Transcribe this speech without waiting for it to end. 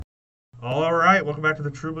All right, welcome back to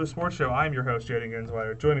the True Blue Sports Show. I'm your host, Jaden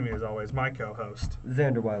Gensweiler. Joining me, as always, my co-host.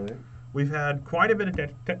 Xander Weiler. We've had quite a bit of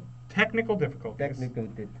technical difficulties.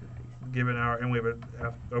 Given we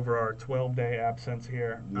have over our 12-day absence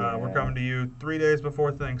here. Yeah. We're coming to you 3 days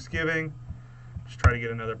before Thanksgiving. Just try to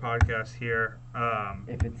get another podcast here.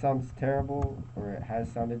 If it sounds terrible or it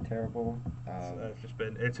has sounded terrible, it's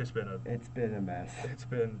been a mess.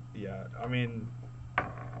 I mean,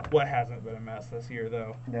 what hasn't been a mess this year,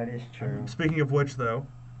 though? That is true. Speaking of which, though,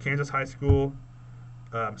 Kansas high school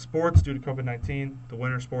sports due to COVID-19, the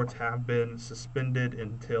winter sports have been suspended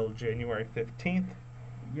until January 15th.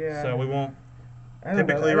 Yeah. So we won't.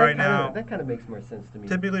 Typically, right now, that kind of makes more sense to me.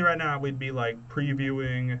 Typically, right now, we'd be like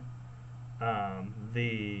previewing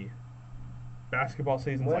the basketball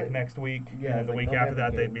seasons like next week, yeah, and the week after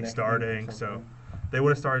that they'd be starting. So they would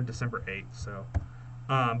have started December 8th. So,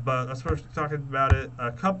 but let's first talk about it.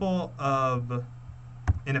 A couple of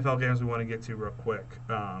NFL games we want to get to real quick.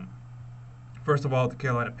 First of all, the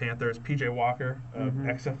Carolina Panthers, P.J. Walker of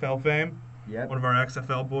XFL fame. Yep. One of our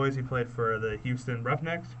XFL boys. He played for the Houston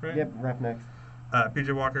Roughnecks, right? Yep, Roughnecks.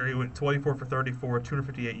 P.J. Walker, he went 24 for 34,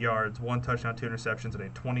 258 yards, 1 touchdown, 2 interceptions, and a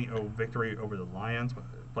 20-0 victory over the Lions,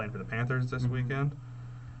 playing for the Panthers this weekend.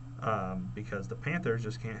 Because the Panthers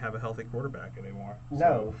just can't have a healthy quarterback anymore.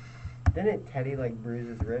 No. Didn't Teddy, bruise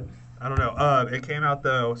his ribs? I don't know. It came out,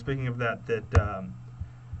 though, speaking of that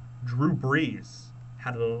Drew Brees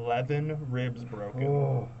had 11 ribs broken.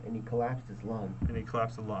 Oh, and he collapsed his lung.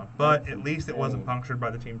 But at least it wasn't punctured by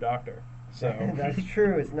the team doctor. So That's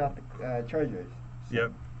true. It's not the Chargers. So.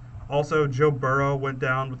 Yep. Also, Joe Burrow went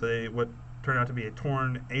down with what turned out to be a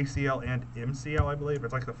torn ACL and MCL, I believe.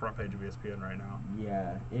 It's like the front page of ESPN right now.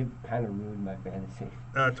 Yeah, it kind of ruined my fantasy.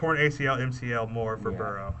 Torn ACL, MCL more for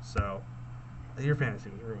Burrow. So your fantasy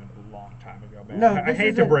was ruined a long time ago, man. No, I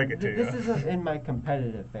hate to break it to you. This isn't in my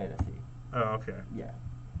competitive fantasy. Oh, okay. Yeah.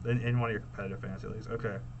 In one of your competitive fantasy leagues.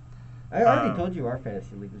 Okay. I already told you our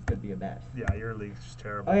fantasy league was going to be a mess. Yeah, your league's just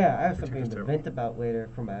terrible. Oh, yeah, I have something to vent about later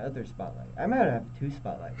for my other spotlight. I might have 2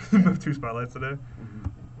 spotlights. You have 2 spotlights today? Mm-hmm.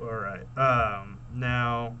 All right.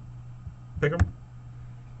 Now, pick 'em.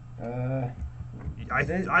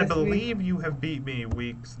 I believe you have beat me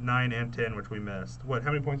weeks 9 and 10, which we missed. How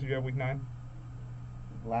many points did you have week 9?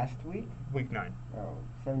 Last week? Week 9. Oh,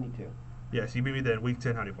 72. Yes, you beat me then. Week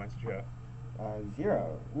 10, how many points did you have?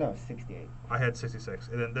 0. No, 68. I had 66.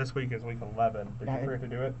 And then this week is week 11. Did you forget to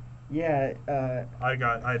do it? Yeah. I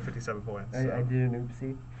had 57 points. I did an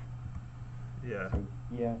oopsie. Yeah. So,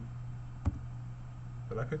 yeah.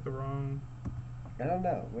 Did I pick the wrong? I don't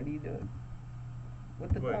know. What are you doing?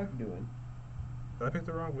 What the dog doing? Did I pick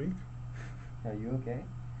the wrong week? Are you okay?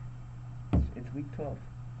 It's week 12.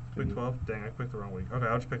 Week 12? Dang, I picked the wrong week. Okay,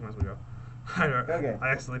 I'll just pick them as we go. Okay. I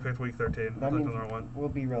accidentally picked week 13. That means the wrong one. We'll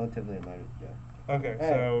be relatively in line with Joe. Okay,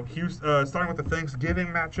 so Houston, starting with the Thanksgiving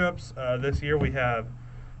matchups, this year we have,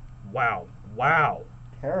 wow,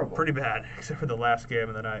 terrible, pretty bad, except for the last game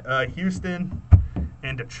of the night. Houston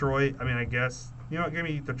and Detroit. I mean, I guess give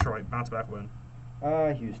me Detroit, bounce back win.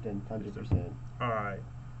 Houston, 100%. All right,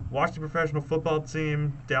 Washington professional football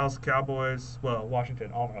team, Dallas Cowboys. Well,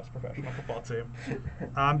 Washington almost professional football team.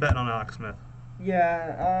 I'm betting on Alex Smith.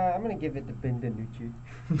 Yeah, I'm gonna give it to Ben DiNucci.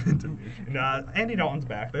 Nah, Andy Dalton's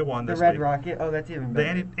back. They won this week. The Red week. Rocket. Oh, that's even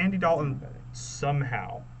better. Andy Dalton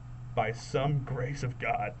somehow, by some grace of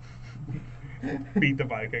God, beat the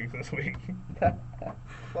Vikings this week.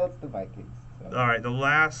 Well, it's the Vikings. So. All right, the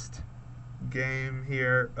last game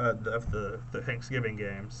here of the Thanksgiving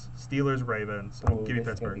games: Steelers-Ravens. Give me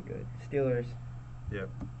Pittsburgh. Be good. Steelers. Yep.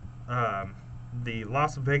 The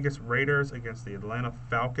Las Vegas Raiders against the Atlanta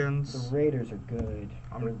Falcons. The Raiders are good.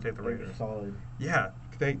 I'm going to take the Raiders. They're solid. Yeah,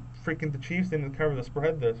 the Chiefs didn't cover the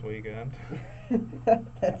spread this weekend.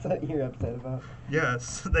 That's what you're upset about?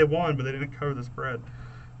 Yes, they won, but they didn't cover the spread.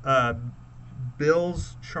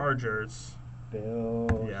 Bills, Chargers.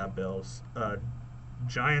 Bills. Yeah, Bills.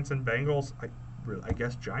 Giants and Bengals. I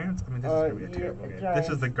guess Giants? I mean, this is going to be a terrible game. Giants.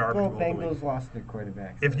 This is the garbage bowl of the week. Bengals lost their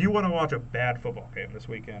quarterbacks. If you want to watch a bad football game this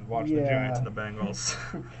weekend, watch the Giants and the Bengals.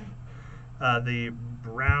 The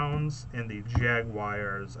Browns and the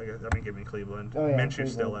Jaguars. Give me Cleveland. Oh, yeah,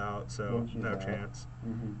 Minshew's still out, so no chance.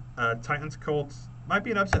 Titans, Colts. Might be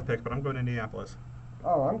an upset pick, but I'm going to Indianapolis.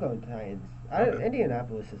 Oh, I'm going Titans. Okay.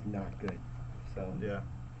 Indianapolis is not good. So. Yeah.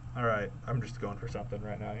 All right. I'm just going for something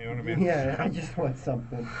right now. You know what I mean? Yeah, I just want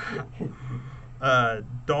something.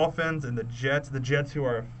 Dolphins and the Jets. The Jets, who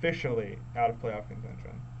are officially out of playoff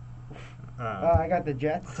contention. I got the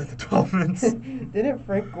Jets. I'll take the Dolphins. Didn't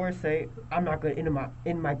Frank Gore say, "I'm not going to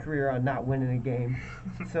end my career on not winning a game"?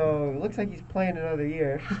 So it looks like he's playing another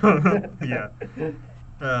year. Yeah.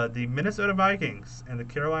 The Minnesota Vikings and the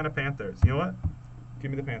Carolina Panthers. You know what?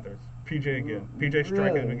 Give me the Panthers. PJ again. PJ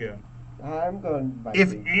striking Really? again. I'm going If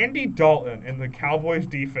Vikings. Andy Dalton and the Cowboys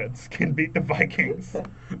defense can beat the Vikings,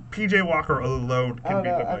 PJ Walker alone I can don't beat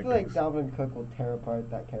know. the I feel like Vikings. Dalvin Cook will tear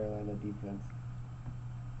apart that Carolina defense.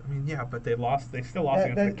 I mean, yeah, but they lost. They still lost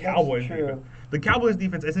against That's the Cowboys true. defense. The Cowboys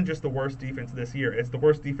defense isn't just the worst defense this year; it's the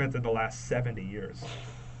worst defense in the last 70 years.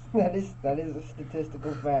 That is a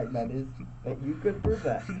statistical fact. That you could prove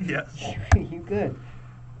that. Yes. You could.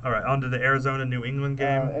 All right, on to the Arizona-New England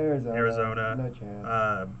game. Arizona. No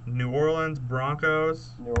chance. New Orleans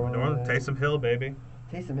Broncos. New Orleans. Taysom Hill, baby.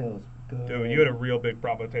 Taysom Hill's good. Dude, you had a real big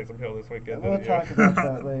problem with Taysom Hill this weekend. We'll didn't talk you? about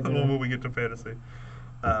that later. When we get to fantasy.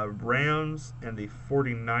 Rams and the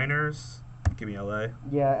 49ers. Give me LA.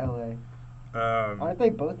 Yeah, LA. Aren't they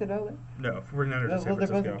both in LA? No, 49ers in San Well, they're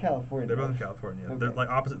Francisco. both in California. They're both in California. Okay. They're like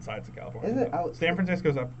opposite sides of California. Isn't it out? San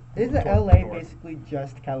Francisco's up. Isn't toward LA the north. basically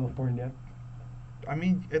just California? I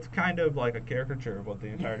mean, it's kind of like a caricature of what the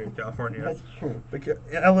entirety of California is. That's true. Because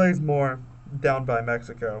LA's more down by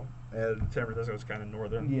Mexico, and San Francisco's kind of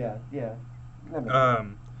northern. Yeah. That makes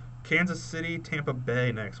sense. Kansas City, Tampa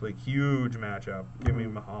Bay next week. Huge matchup. Give me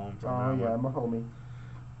Mahomes Oh on that yeah, one. I'm a homie.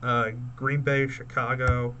 Green Bay,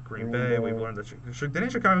 Chicago. Green Bay. We've learned that.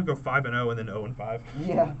 Didn't Chicago go 5-0 and then 0-5?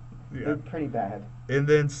 Yeah. Yeah. They're pretty bad. And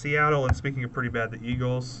then Seattle. And speaking of pretty bad, the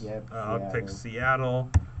Eagles. Yep, I'll take Seattle.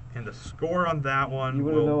 Seattle. And the score on that one You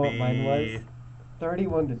want to know will what mine was? be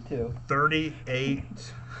 31-2. 38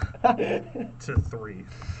 to 3.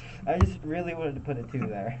 I just really wanted to put a 2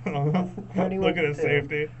 there. 31 Look at to a 2.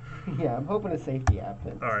 safety. Yeah, I'm hoping a safety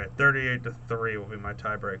happens. All right, 38 to 3 will be my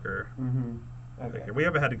tiebreaker. Mm-hmm. Okay. We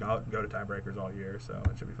haven't had to go to tiebreakers all year, so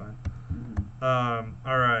it should be fine. Mm-hmm.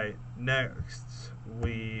 All right, next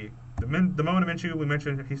the moment I mentioned, we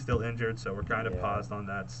mentioned he's still injured, so we're kind of paused on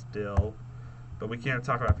that still. But we can't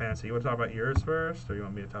talk about fantasy. You want to talk about yours first, or you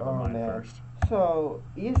want me to talk about mine first? So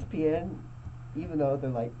ESPN, even though they're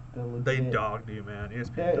like the legit, They dogged you, man.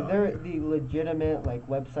 ESPN they're the legitimate like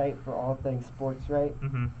website for all things sports, right?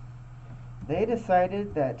 Mm-hmm. They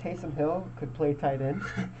decided that Taysom Hill could play tight end.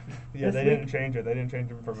 Yeah, they didn't change it. They didn't change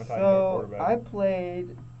him from a tight end to a So quarterback. I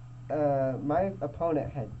played. My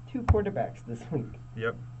opponent had 2 quarterbacks this week,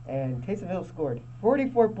 Yep. and Taysom Hill scored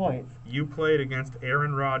 44 points. You played against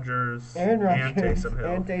Aaron Rodgers, Aaron and Rodgers Taysom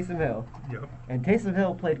Hill. and Taysom Hill, Yep. and Taysom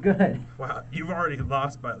Hill played good. Wow, you're already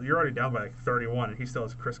down by like 31, and he still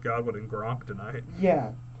has Chris Godwin and Gronk tonight.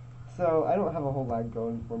 Yeah. So I don't have a whole lot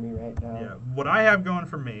going for me right now. Yeah. What I have going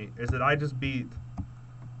for me is that I just beat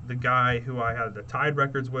the guy who I had the tied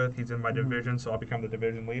records with. He's in my division, so I'll become the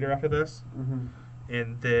division leader after this. Mm-hmm.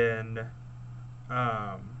 And then,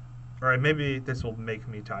 all right, maybe this will make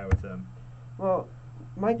me tie with him. Well,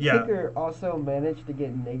 my Yeah. kicker also managed to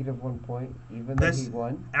get -1 point, even though he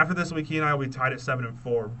won. After this week, he and I will be tied at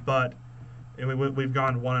 7-4, but we've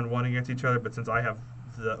gone 1-1 against each other. But since I have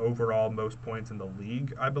the overall most points in the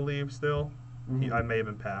league, I believe still, Mhm. I may have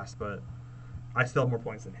been passed, but I still have more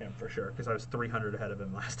points than him for sure because I was 300 ahead of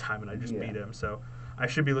him last time, and I just beat him. So I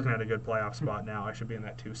should be looking at a good playoff spot now. I should be in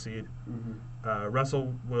that 2 seed. Mm-hmm.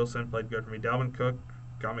 Russell Wilson played good for me. Dalvin Cook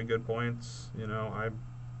got me good points. Can't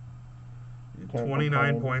 29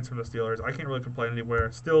 complain. points from the Steelers. I can't really complain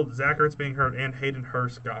anywhere. Still, Zach Ertz being hurt and Hayden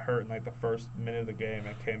Hurst got hurt in like the first minute of the game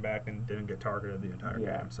and came back and didn't get targeted the entire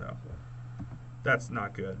game. So that's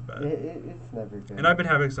not good. But It's never good. and I've been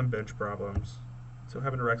having some bench problems. So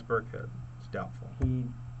having a Rex Burkhead is doubtful. He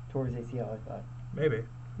tore his ACL, I thought. Maybe.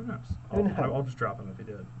 Who knows? Who knows? I'll just drop him if he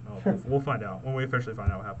did. We'll find out when we officially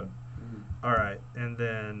find out what happened. Mm-hmm. All right, and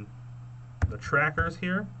then the trackers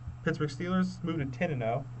here. Pittsburgh Steelers moved to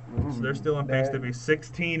 10-0, so they're still on pace to be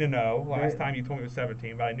 16-0. Last time you told me it was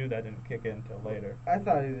 17, but I knew that didn't kick in until later. I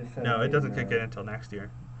thought it was 17. No, it doesn't kick in until next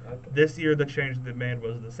year. Okay. This year, the change they made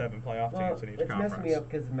was the 7 playoff Well, teams in each it's conference. messing me up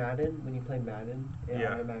because Madden, when you play Madden, it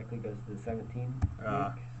Yeah. automatically goes to the 17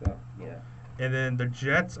 Ah. week. So, yeah. And then the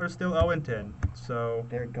Jets are still 0-10, so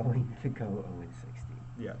They're going to go 0-16.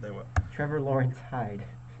 yeah, they will. Trevor Lawrence Hyde.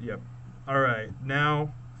 Yep. All right,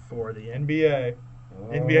 now for the NBA. Oh,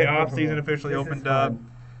 NBA offseason officially this is opened up.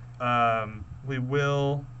 fun. We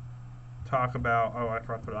will talk about. Oh, I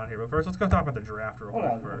forgot to put it on here. But first, let's go talk about the draft real Hold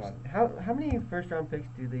quick on, first. hold on. How many first-round picks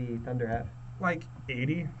do the Thunder have? Like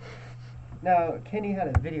 80. Now, Kenny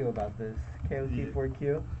had a video about this.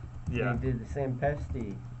 KOT4Q. Yeah. He did the Sam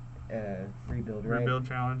Pesty rebuild, right? Rebuild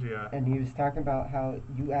challenge. Yeah. And he was talking about how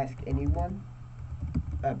you ask anyone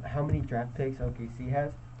how many draft picks OKC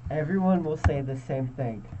has, everyone will say the same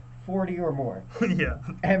thing. 40 or more. Yeah.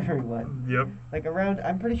 Everyone. Yep. Like around,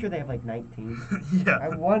 I'm pretty sure they have like 19. Yeah. I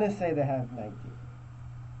want to say they have 19.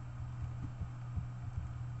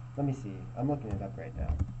 Let me see. I'm looking it up right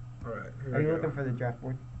now. All right. Are you looking for the draft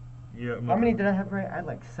board? Yeah. How many did I have right? I had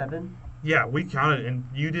like 7. Yeah, we counted, and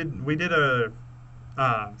you did. We did a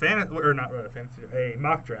a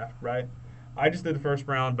mock draft, right? I just did the first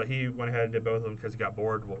round, but he went ahead and did both of them because he got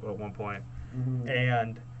bored at one point. Mm-hmm.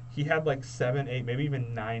 And he had like 7, 8, maybe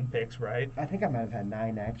even 9 picks, right? I think I might have had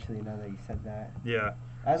 9 actually. Now that you said that, Yeah.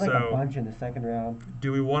 I had like So- a bunch in the second round.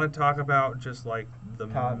 Do we want to talk about just like the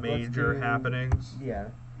Let's major do- happenings? Yeah.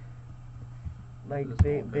 Like Just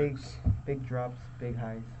all big picks. drops, big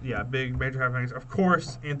highs. Yeah, big major happenings. Of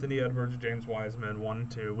course, Anthony Edwards, James Wiseman, 1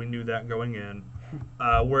 and 2. We knew that going in.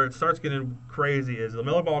 Where it starts getting crazy is the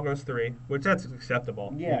Miller Ball goes 3, which that's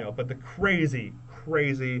acceptable. Yeah. You know, but the crazy,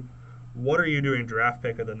 what are you doing? Draft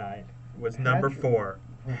pick of the night was number Patrick- 4,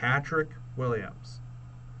 Patrick Williams.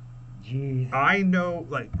 Jeez. I know,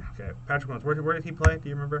 Patrick Williams. Where did he play? Do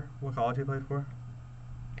you remember what college he played for?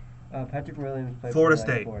 Patrick Williams played Florida for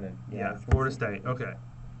State. Florida. Yeah, I was gonna Florida say State. Okay.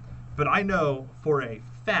 But I know for a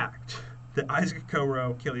fact that Isaac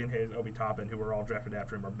Okoro, Killian Hayes, Obi Toppin, who were all drafted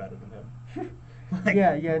after him, are better than him.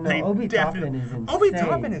 Yeah, no, they Obi definitely- Toppin is insane. Obi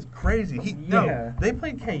Toppin is crazy. Yeah. They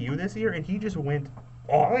played KU this year, and he just went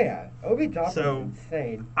off. Oh yeah, Obi Toppin So- is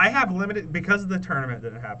insane. I have limited, because of the tournament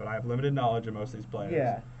that happened, I have limited knowledge of most of these players.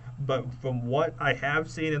 Yeah. But from what I have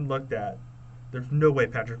seen and looked at, there's no way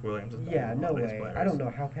Patrick Williams is better Yeah, than no one of these way. players. I don't know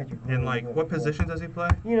how Patrick Williams. And, like, went what for- position does he play?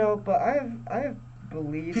 You know, but I have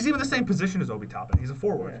belief. He's even the same position as Obi Toppin. He's a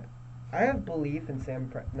forward. Yeah. I have belief in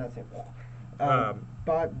not Sam.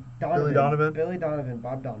 Bob Donovan. Billy Donovan? Billy Donovan.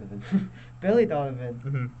 Bob Donovan. Billy Donovan.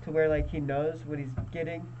 Mm-hmm. To where like he knows what he's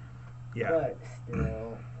getting. Yeah. But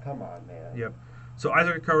still, come on, man. Yep. So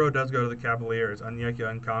Isaac Okoro does go to the Cavaliers.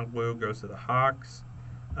 Onyeka Okongwu goes to the Hawks.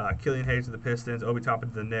 Killian Hayes to the Pistons. Obi Toppin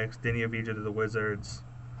to the Knicks. Denny Avdija to the Wizards.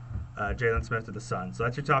 Jalen Smith to the Suns. So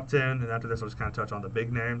that's your top 10. And after this, I'll just kind of touch on the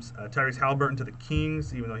big names. Tyrese Halliburton to the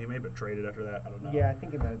Kings, even though he may have been traded after that. I don't know. Yeah, I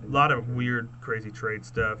think it might have A been. lot of weird, crazy trade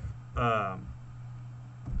stuff.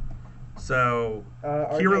 So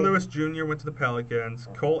Kira Lewis Jr. went to the Pelicans.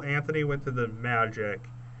 Cole Anthony went to the Magic.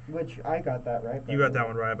 Which I got that right. by You the got that way.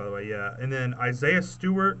 one right, by the way, yeah. And then Isaiah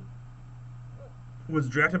Stewart was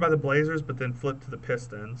drafted by the Blazers, but then flipped to the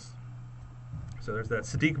Pistons. So there's that.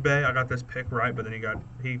 Sadiq Bey, I got this pick right, but then he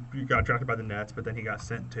got drafted by the Nets, but then he got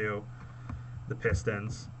sent to the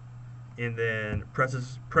Pistons. And then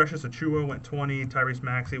Precious Achua went 20. Tyrese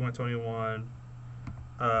Maxey went 21.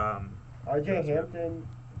 RJ Hampton.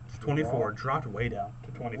 24, dropped way down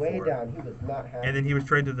to 24. Way down. He was not happy. And then he was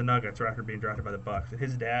traded to the Nuggets right after being drafted by the Bucks. And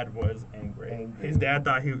his dad was angry. Angry. His dad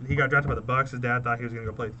thought he got drafted by the Bucks. His dad thought he was going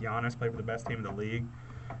to go play with Giannis, play for the best team in the league.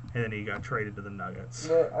 And then he got traded to the Nuggets.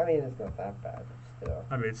 Well, I mean, it's not that bad, but still.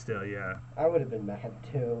 I mean, still, yeah. I would have been mad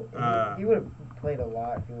too. Uh, He would have played a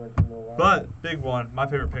lot if he went to Milwaukee. But, big one, my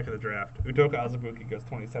favorite pick of the draft. Udoka Azubuike goes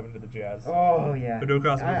 27 to the Jazz. Oh yeah.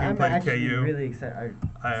 Udoka Azubuike I'm played actually KU. really excited.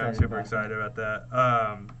 I am super excited about that.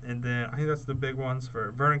 And then I think that's the big ones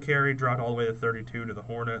for Vernon Carey dropped all the way to 32 to the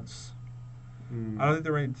Hornets. I don't think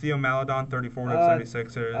they're ready. Theo Maladon 34 to the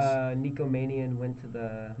 76ers. Nico Manion went to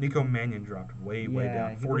the, Nico Mannion dropped way Yeah, down,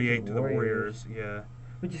 he went to 48 the to the Warriors. Warriors. Yeah.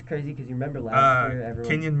 which is crazy because you remember last year everyone.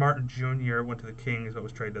 Kenyon Martin Jr. went to the Kings, but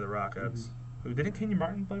was traded to the Rockets. Who didn't Kenyon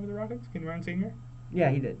Martin play with the Rockets? Kenyon Martin Sr. Yeah,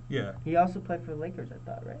 he did. Yeah, He also played for the Lakers, I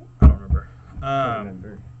thought, right? I don't remember. I don't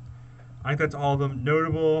remember. I think that's all of them.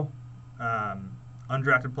 Notable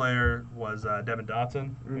undrafted player was Devin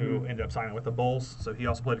Dotson, who Mhm. ended up signing with the Bulls. So he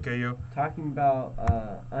also played at KU. Talking about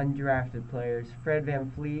undrafted players, Fred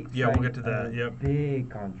VanVleet. Yeah, we'll signed get to that, a yep. Big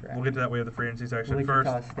contract. We'll get to that way of the free agency section. Wichita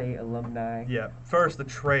First, State alumni. yeah. First, the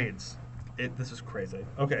trades. This is crazy.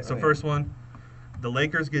 Okay, so Okay. first one, the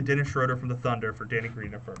Lakers get Dennis Schroeder from the Thunder for Danny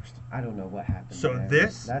Green at first. I don't know what happened. So there.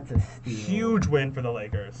 this that's a steal. Huge win for the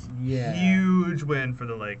Lakers. Yeah. Huge win for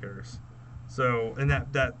the Lakers. So, and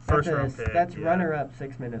that first round pick. That's yeah. runner-up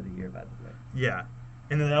 6 man of the year, by the way. Yeah.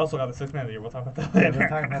 And then they also got the 6th man of the year. We'll talk about that Yeah, later. we'll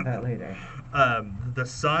talk about that later. The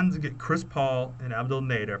Suns get Chris Paul and Abdul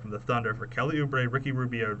Nader from the Thunder for Kelly Oubre, Ricky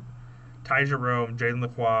Rubio, Ty Jerome, Jaden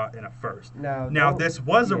LaCroix, and a first. Now This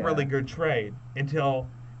was a yeah. really good trade until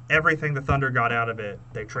everything the Thunder got out of it,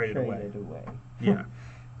 they traded away. Yeah.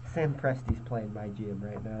 Sam Presti's playing my GM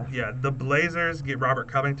right now. Yeah, the Blazers get Robert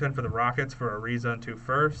Covington for the Rockets for Ariza and 2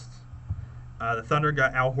 firsts. The Thunder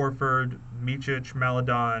got Al Horford, Micic,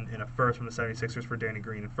 Maladon, and a first from the 76ers for Danny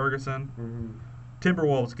Green and Ferguson. Mm-hmm.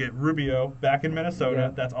 Timberwolves get Rubio back in Minnesota. Yeah.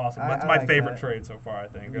 That's awesome. I That's my like favorite that. trade so far, I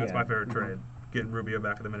think. That's Yeah. my favorite Mhm. trade, getting Rubio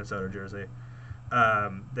back in the Minnesota jersey.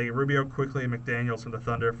 They get Rubio quickly and McDaniels from the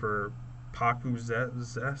Thunder for Paku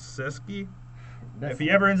Zeski. If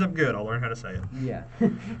he ever ends up good, I'll learn how to say it. Yeah.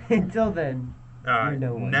 Until then, You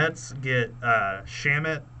know one. Nets get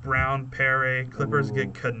Shamit, Brown, Perry. Clippers Ooh.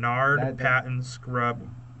 get Kennard, That- Patton, Scrub,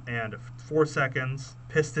 and 4 seconds.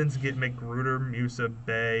 Pistons get McGruder, Musa,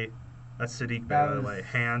 Bay. That's Sadiq Bay, That by the was- way.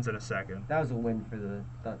 Hands in a second. That was a win for the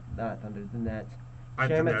not Thunder, the Nets. I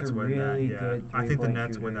think Shamit's Nets a win really that. Yeah, good I think the three-point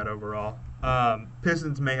Nets win shooter. that overall.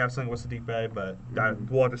 Pistons may have something with Sadiq Bay, but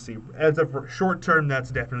we'll have to see. As of short term, Nets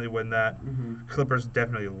definitely win that. Mm-hmm. Clippers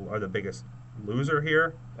definitely are the biggest loser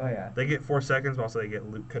here. Oh yeah, They get 4 seconds, but also they get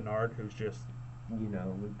Luke Kennard, who's just you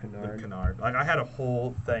know Luke Kennard. Luke Kennard. Like I had a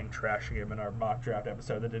whole thing trashing him in our mock draft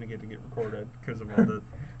episode that didn't get to get recorded because of all the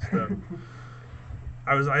stuff.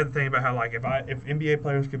 I had to think about how like if NBA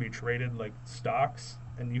players could be traded like stocks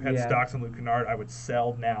and you had Yeah. stocks in Luke Kennard, I would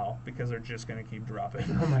sell now because they're just gonna keep dropping.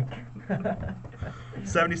 Oh my god.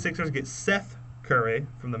 76ers get Seth Curry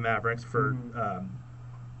from the Mavericks for Mhm.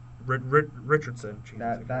 Richardson. Jesus,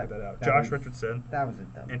 I That- figured that out. that Josh was- Richardson That was a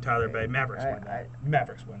dumb. and Tyler trade. Bay. Mavericks win that.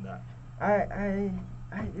 Mavericks win that.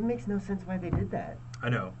 It makes no sense why they did that. I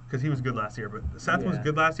know, because he was good last year, but Seth was Yeah.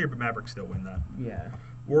 good last year, but Mavericks still win that. Yeah.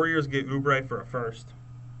 Warriors get Oubre for a first.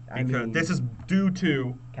 I Because mean, this is due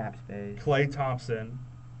to cap space. Klay Thompson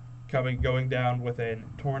going down with a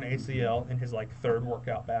torn ACL in his like third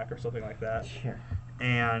workout back or something like that. Sure.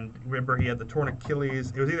 And remember, he had the torn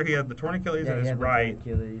Achilles. It was either he had the torn Achilles Yeah, on he his had the right,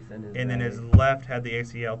 Achilles and his and then right. his left had the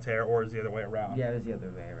ACL tear, or it was the other way around. Yeah, it was the other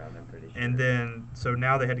way around. I'm pretty sure. And then, so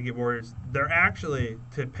now they had to give Warriors. They're actually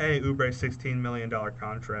to pay Oubre $16 million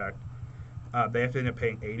contract. They have to end up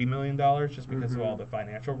paying $80 million just because of all the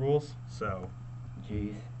financial rules. So,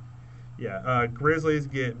 Jeez. yeah. Grizzlies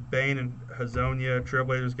get Bane and Hazonia.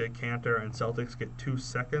 Trailblazers get Cantor, and Celtics get 2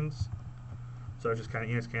 seconds. So it's just kind of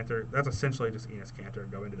Enes Kanter. That's essentially just Enes Kanter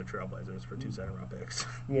going to the Trailblazers for 2 second-round picks.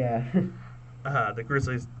 Yeah. The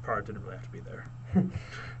Grizzlies part didn't really have to be there.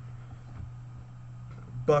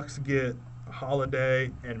 Bucks get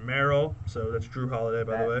Holiday and Merrill. So that's Drew Holiday,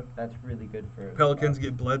 by the way. That's really good for. Pelicans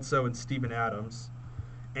get Bledsoe and Steven Adams,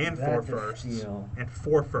 and That's 4 a firsts, steal. and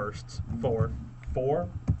 4 firsts, 4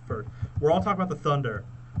 first. We're all talking about the Thunder,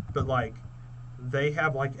 but like they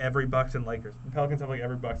have like every Bucks and Lakers. The Pelicans have like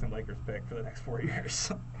every Bucks and Lakers pick for the next 4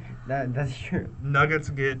 years. That's true. Nuggets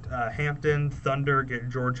get Hampton. Thunder get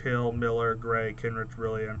George Hill, Miller, Gray, Kenrich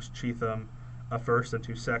Williams, Cheatham, a first and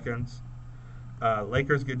 2 seconds.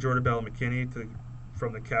 Lakers get Jordan Bell and McKinney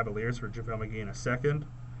from the Cavaliers for JaVale McGee in a second.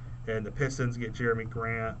 And the Pistons get Jeremy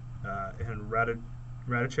Grant and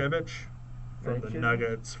Radicevich from the Radicevich?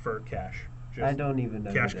 Nuggets for cash. Just I don't even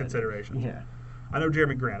know. cash who that is. considerations. Yeah. I know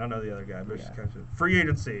Jeremy Grant. I know the other guy. But it's Yeah. kind of free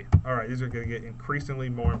agency. All right, these are going to get increasingly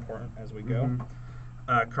more important as we go.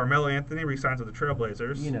 Mhm. Carmelo Anthony resigns with the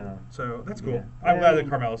Trailblazers. You know. So that's cool. Yeah. I'm glad that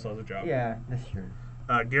Carmelo still has a job. Yeah, that's true.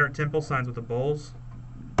 Garrett Temple signs with the Bulls.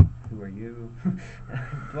 Who are you?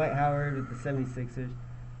 Dwight Howard with the 76ers.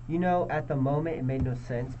 You know, at the moment it made no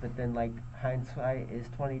sense, but then like hindsight is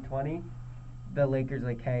 2020. The Lakers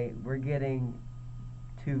like, hey, we're getting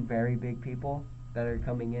 2 very big people that are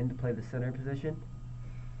coming in to play the center position.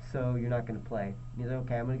 So you're not going to play. He's like,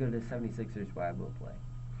 okay, I'm going to go to the 76ers where I will play.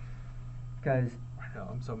 Because I know,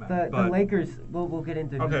 I'm so mad. the Lakers, we'll get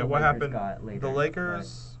into who Okay, the what Lakers happened? got later. The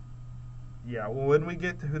Lakers. Yeah, well, when we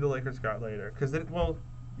get to who the Lakers got later, because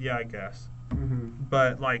yeah, I guess. Mm-hmm.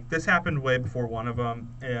 But like this happened way before one of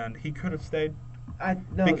them, and he could have stayed. I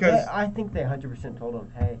think they 100% told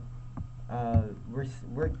him, hey,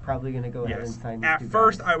 we're probably going to go ahead and Yes. sign these At 2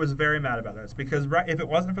 first, guys. I was very mad about this because if it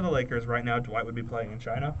wasn't for the Lakers, right now Dwight would be playing in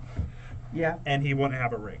China, Yeah. and he wouldn't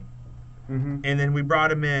have a ring. Mm-hmm. And then we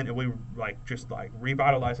brought him in, and we just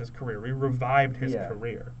revitalized his career. We revived his Yeah.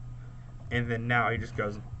 career, and then now he just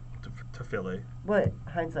goes to Philly. But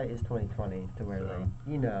hindsight is 2020 to where, So, like,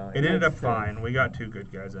 you know. It ended up makes sense. fine. We got 2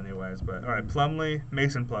 good guys anyways. But, all right,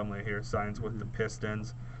 Mason Plumlee here signs with the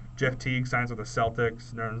Pistons. Jeff Teague signs with the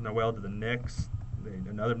Celtics. Nerlens Noel to the Knicks. They need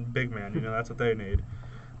another big man. You know, that's what they need.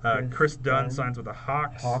 Chris Dunn signs with the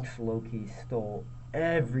Hawks. Hawks low-key stole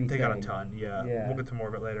everything. They got a ton, yeah. Yeah. We'll get to more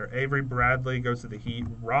of it later. Avery Bradley goes to the Heat.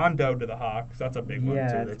 Rondo to the Hawks. That's a big one, Yeah,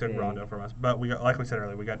 too. They that's took big. Rondo from us. But, like we said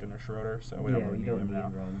earlier, we got Dennis Schroeder, so we don't Yeah, really you need don't him need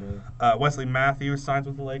now. Rondo. Wesley Matthews signs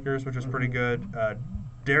with the Lakers, which is pretty Mhm. good.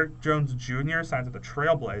 Derek Jones Jr. signs with the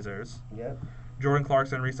Trailblazers. Yep. Jordan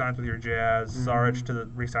Clarkson re-signs with your Jazz. Mhm. Saric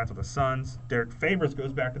re-signs with the Suns. Derek Favors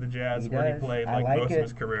goes back to the Jazz He where he does. played I like like most it. of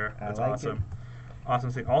his career. I That's like awesome. it. Awesome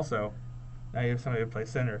to see. Also, now you have somebody to play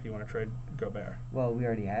center if you want to trade Gobert. Well, we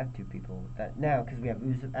already have 2 people that now because we have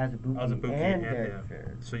Azubuike Azubuike and and Derek him.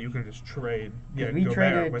 Favors. So you can just trade. 'Cause Yeah, we Gobert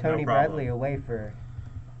traded with Tony no problem. Bradley away for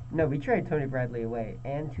No, we traded Tony Bradley away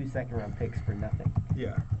and 2 second-round picks for nothing.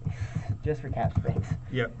 Yeah. Just for cap space.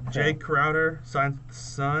 Yep. So- Jake Crowder signs with the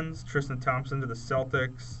Suns. Tristan Thompson to the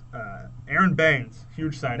Celtics. Aaron Baines,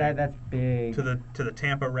 huge signing That's big. to the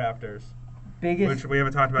Tampa Raptors, Biggest, which we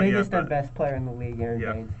haven't talked about yet. biggest and But, best player in the league, Aaron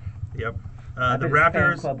Yep. Baines. yep. I The bet his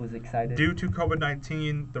fan Raptors, club was excited. due to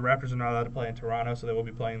COVID-19, the Raptors are not allowed to play in Toronto, so they will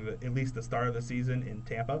be playing at least the start of the season in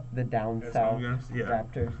Tampa. The down That's south home games, yeah.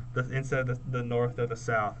 Raptors. Instead of the north or the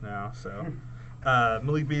south now. So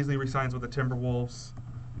Malik Beasley resigns with the Timberwolves.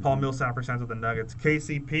 Paul Millsap resigns with the Nuggets.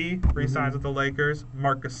 KCP resigns with the Lakers.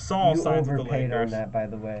 Marc Gasol You signs with the overpaid on Lakers. that, by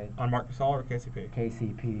the way. On Marc Gasol or KCP?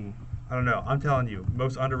 KCP, I don't know. I'm telling you,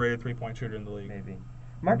 most underrated three-point shooter in the league. maybe.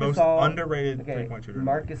 Marc Most Gasol, underrated okay, three-point shooter. in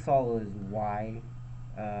the Marc league. Gasol is why.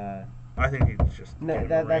 I think he's just No,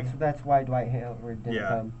 getting a ring. that's why Dwight Howard didn't Yeah.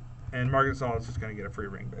 come. And Marc Gasol is just going to get a free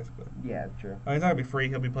ring, basically. Yeah, true. I mean, he's not going to be free.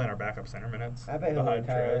 He'll be playing our backup center minutes. I bet he'll behind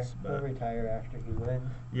retire. Trez, He'll but- retire after he wins.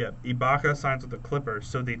 Yeah, Ibaka signs with the Clippers.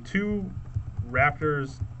 So the two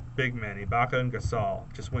Raptors big men, Ibaka and Gasol,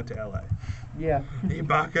 just went to LA. Yeah.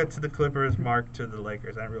 Ibaka to the Clippers, Mark to the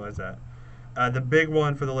Lakers. I didn't realize that. The big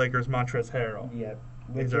one for the Lakers, Montrezl Harrell. Yep.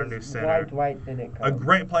 He's our new center. Why Dwight didn't come. A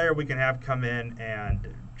great player we can have come in and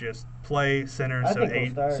just play center I so think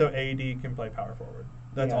he'll start. so AD can play power forward.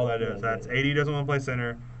 That's Yeah, all that yeah, is. That's yeah. AD doesn't want to play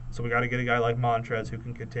center, so we got to get a guy like Montrez who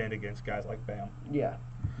can contend against guys like Bam. Yeah.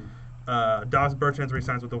 Dawes Bertans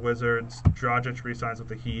resigns with the Wizards. Dragic resigns with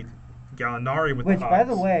the Heat. Gallinari with Which, the by Hawks.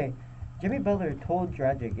 the way, Jimmy Butler told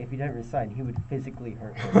Dragic if he didn't resign, he would physically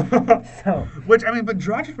hurt him. So. Which, I mean, but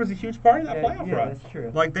Dragic was a huge part of that Yeah, playoff yeah, run. that's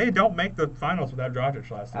true. Like, they don't make the finals without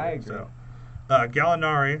Dragic last year. I agree. So.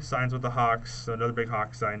 Gallinari signs with the Hawks, so another big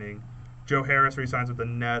Hawks signing. Joe Harris resigns with the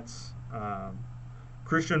Nets.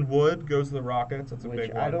 Christian Wood goes to the Rockets. That's a Which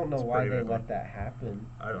big one. I don't know It's a why pretty they big one. let that happen.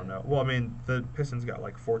 I don't know. Well, I mean, the Pistons got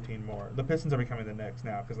like 14 more. The Pistons are becoming the Knicks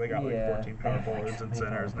now because they got like 14 they power have, like, forwards so and many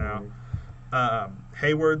centers power now. forwards.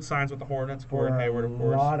 Hayward signs with the Hornets. For Gordon Hayward, of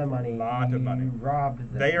course. a lot of money. Lot of money. You robbed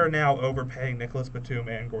them. They are now overpaying Nicholas Batum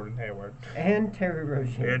and Gordon Hayward. And Terry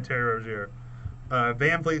Rozier. And Terry Rozier.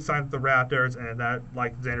 Van Vliet signs with the Raptors, and that,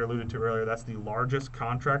 like Xander alluded to earlier, that's the largest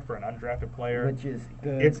contract for an undrafted player. Which is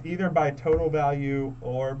good. It's either by total value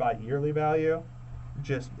or by yearly value.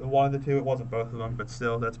 Just one of the two. It wasn't both of them, but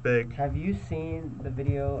still, that's big. Have you seen the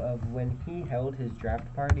video of when he held his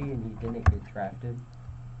draft party and he didn't get drafted?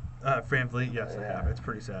 Van Vliet, yes, I Yeah. have. It's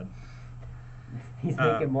pretty sad. He's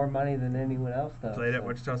making more money than anyone else, though. Played at so.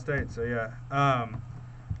 Wichita State, so yeah.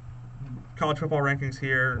 College football rankings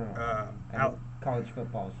here. College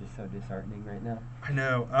football is just so disheartening right now. I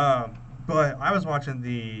know, but I was watching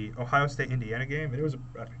the Ohio State-Indiana game, and it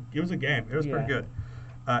was a game. It was pretty Yeah. good.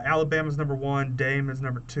 Alabama's number 1, Dame is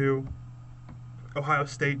number 2, Ohio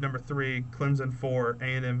State number 3, Clemson 4,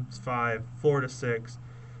 A&M's 5, Florida 6,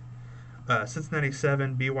 Cincinnati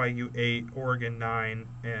 7, BYU 8, Oregon 9,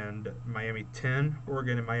 and Miami 10.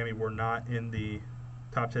 Oregon and Miami were not in the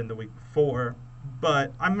top 10 the week before,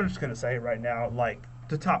 but I'm just going to say it right now, like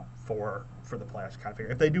the top 4 for the playoffs kind of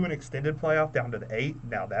figure. If they do an extended playoff down to the 8,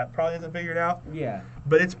 now that probably isn't figured out. Yeah.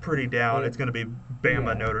 But it's pretty down. They- It's going to be Bama,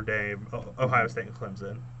 Yeah. Notre Dame, Ohio State, and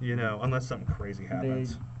Clemson. You know, unless something crazy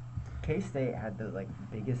happens. K-State had the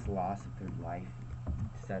biggest loss of their life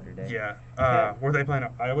Saturday. Yeah. Yeah. Were they playing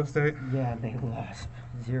Iowa State? Yeah, they lost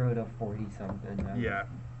 0-40 something. Yeah.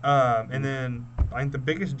 And then I think the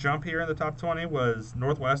biggest jump here in the top 20 was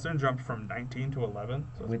Northwestern jumped from 19 to 11.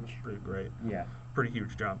 So that's Which- pretty great. Yeah. Pretty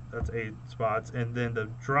huge jump. That's 8 spots. And then the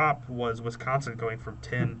drop was Wisconsin going from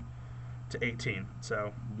 10 to 18.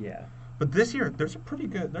 So, Yeah. but this year there's a pretty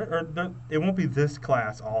good. It won't be this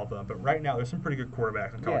class, all of them, but right now there's some pretty good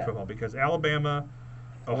quarterbacks in college Yeah. football because Alabama,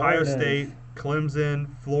 Ohio Florida's- State,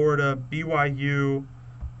 Clemson, Florida, BYU,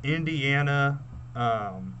 Indiana,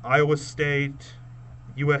 Iowa State,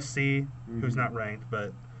 USC, who's Mhm. not ranked,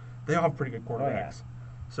 but they all have pretty good quarterbacks. yeah.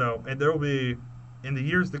 So, and there will be, in the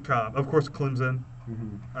years to come, of course, Clemson.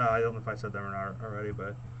 Mhm. I don't know if I said that or not already,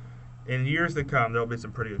 but in years to come, there'll be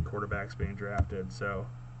some pretty good quarterbacks being drafted. So,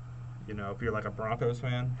 you know, if you're like a Broncos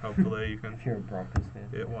fan, hopefully you can If you're a Broncos fan.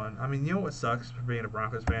 get one. I mean, you know what sucks for being a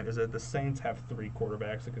Broncos fan is that the Saints have 3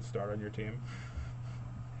 quarterbacks that could start on your team.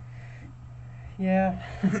 Yeah.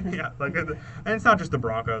 Yeah, and it's not just the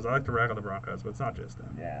Broncos. I like to rag on the Broncos, but it's not just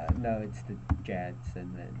them. Yeah, no, it's the Jets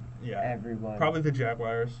and then Yeah, everyone. probably the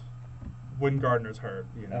Jaguars. When Gardner's hurt,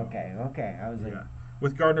 you know. Okay. I was like, Yeah,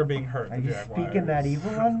 with Gardner being hurt, are the you Jaguars. speaking that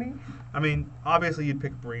evil on me? I mean, obviously you'd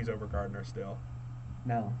pick Breeze over Gardner still.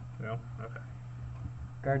 No. No, okay,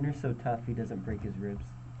 Gardner's so tough he doesn't break his ribs.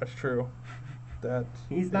 that's true. That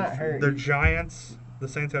He's not is- hurt. The Giants. The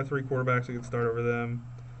Saints have 3 quarterbacks that could start over them.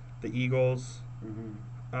 the Eagles,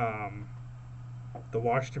 Mm-hmm. the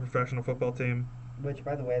Washington professional football team. Which,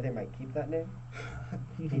 by the way, they might keep that name.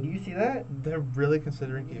 Did you see that? They're really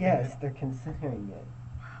considering keeping it. Yes, they're considering it.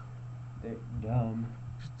 They're dumb.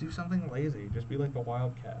 Just do something lazy. Just be like the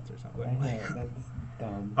Wildcats or something. I know, that's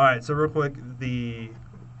dumb. All right, so real quick, the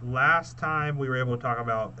last time we were able to talk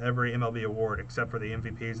about every MLB award except for the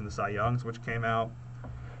MVPs and the Cy Youngs, which came out,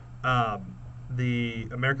 the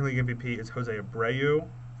American League MVP is Jose Abreu,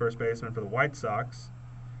 first baseman for the White Sox,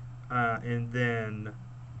 and then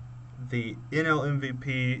the NL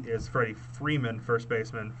MVP is Freddie Freeman, first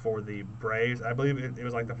baseman for the Braves. I believe it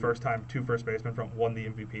was like the first time two first basemen won the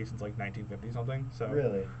MVP since like 1950 something. So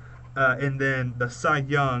Really? and then the Cy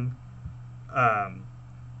Young,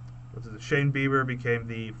 Shane Bieber became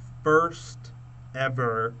the first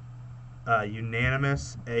ever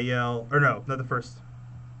unanimous AL, or no, not the first.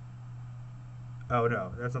 Oh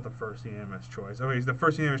no, that's not the first unanimous choice. Okay, he's the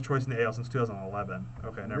first unanimous choice in the AL since 2011.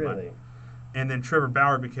 Okay, never mind. Really? And then Trevor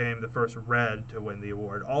Bauer became the first Red to win the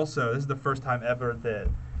award. Also, this is the first time ever that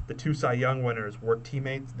the two Cy Young winners were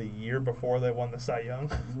teammates the year before they won the Cy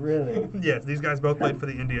Young. Really? Yes, these guys both played for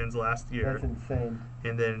the Indians last year. That's insane.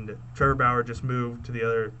 And then Trevor Bauer just moved to the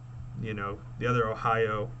other, the other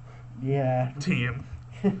Ohio Yeah. team.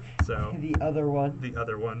 So The other one. the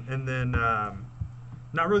other one. And then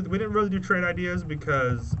not really. We didn't really do trade ideas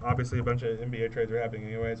because obviously a bunch of NBA trades are happening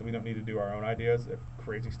anyway, so we don't need to do our own ideas if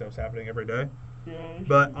crazy stuff's happening every day.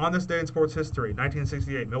 But on this day in sports history,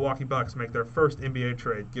 1968, Milwaukee Bucks make their first NBA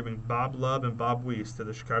trade, giving Bob Love and Bob Weiss to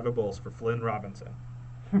the Chicago Bulls for Flynn Robinson.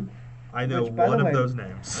 I know Which, by one the of way, those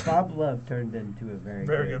names. Bob Love turned into a very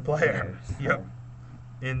Good player. so- Yep.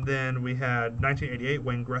 And then we had 1988,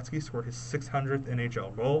 Wayne Gretzky scored his 600th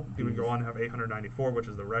NHL goal. He would go on to have 894, which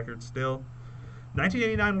is the record still.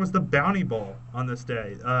 1989 was the Bounty Bowl on this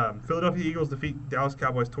day. Philadelphia Eagles defeat Dallas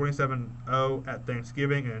Cowboys 27-0 at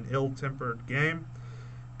Thanksgiving in an ill-tempered game,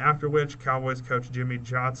 after which Cowboys coach Jimmy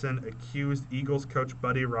Johnson accused Eagles coach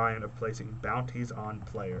Buddy Ryan of placing bounties on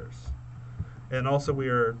players. And also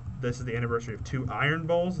this is the anniversary of two Iron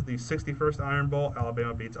Bowls. The 61st Iron Bowl,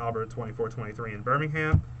 Alabama beats Auburn 24-23 in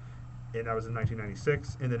Birmingham, and that was in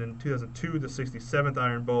 1996. And then in 2002, the 67th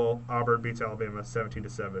Iron Bowl, Auburn beats Alabama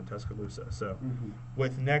 17-7 in Tuscaloosa. So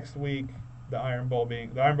with next week, the Iron Bowl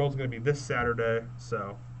is going to be this Saturday,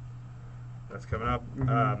 so that's coming up.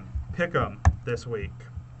 Pick 'em this week.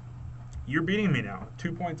 You're beating me now,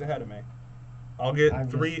 2 points ahead of me. I'll get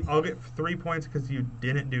I'll get 3 points because you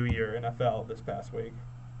didn't do your NFL this past week,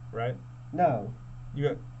 right? No. You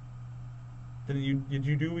got. Did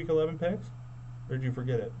you do week 11 picks, or did you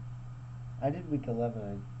forget it? I did week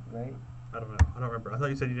 11, right? I don't know. I don't remember. I thought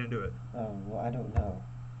you said you didn't do it. Oh, well, I don't know.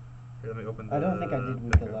 Here, let me open the. I don't think I did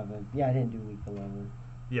week pick 'em. 11. Yeah, I didn't do week 11.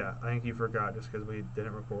 Yeah, I think you forgot just because we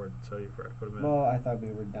didn't record, so you forgot to put them in. Well, I thought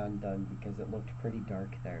we were done because it looked pretty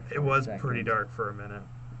dark there. It was pretty dark for a minute.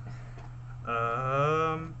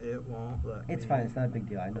 It won't let me. It's fine. It's not a big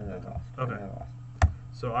deal. I know that I lost. Okay. I know I lost.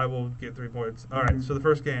 So I will get 3 points. All right. So the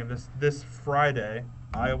first game this Friday,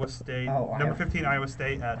 Iowa State, number 15 Iowa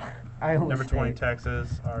State at Iowa number 20 State.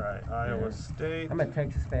 Texas. All right, Iowa Yeah. State. I'm a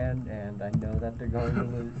Texas fan, and I know that they're going to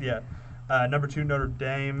lose. Yeah. Number 2 Notre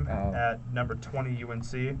Dame Oh. at number 20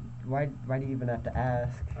 UNC. Why do you even have to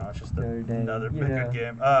ask? It's just Notre Dame, another you big know. good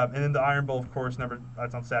game. And then the Iron Bowl, of course,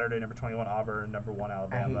 that's on Saturday. Number 21 Auburn, number 1 I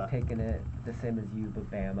Alabama. hate picking it the same as you, but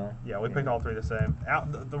Bama. Yeah, we picked all three the same.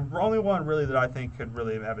 The only one really that I think could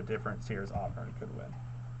really have a difference here is Auburn could win.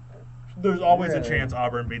 There's always a Really? chance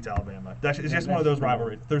Auburn beats Alabama. It's Yeah, just one of that's those true.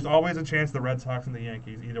 rivalries. There's always a chance the Red Sox and the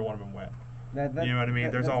Yankees, either one of them win. You know what I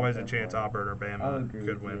mean? There's that's always a fair chance point. Auburn or I'll Bama agree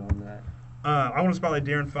could with win. you on that. I want to spotlight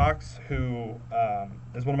De'Aaron Fox, who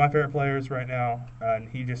is one of my favorite players right now, and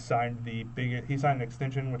he just signed an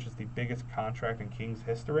extension, which is the biggest contract in Kings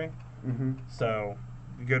history. Mm-hmm. So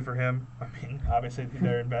good for him. I mean, obviously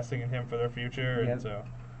they're investing in him for their future, Yep. and so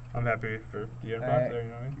I'm happy for De'Aaron Fox Alright. there. You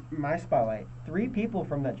know what I mean? My spotlight. 3 people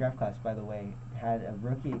from that draft class, by the way, had a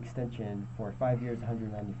rookie extension for 5 years,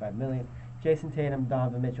 $195 million. Jason Tatum,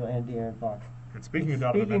 Donovan Mitchell, and De'Aaron Fox. And speaking of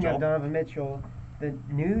Donovan Mitchell, the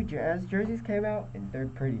new Jazz jerseys came out, and they're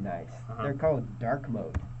pretty nice. Uh-huh. They're called dark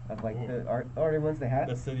mode, of like the art ones they had.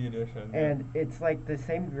 the City Edition, And it's like the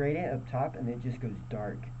same gradient up top, and it just goes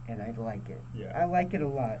dark, and I like it. Yeah. I like it a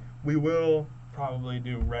lot. we will probably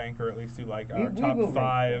do rank, or at least do like our We top will rank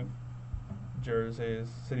 5 them. jerseys,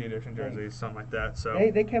 City Edition jerseys, something like that. So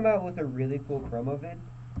They came out with a really cool promo vid.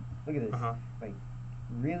 Look at this. Uh-huh. Like,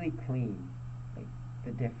 really clean. Like,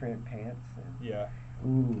 the different pants. And yeah,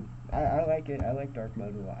 Ooh, I like it. I like dark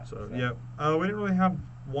mode a lot. So yeah, we didn't really have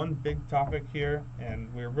one big topic here,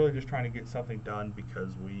 and we were really just trying to get something done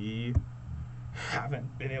because we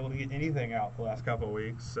haven't been able to get anything out the last couple of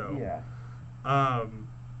weeks. So Yeah.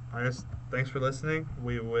 I guess thanks for listening.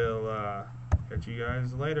 We will catch you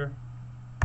guys later.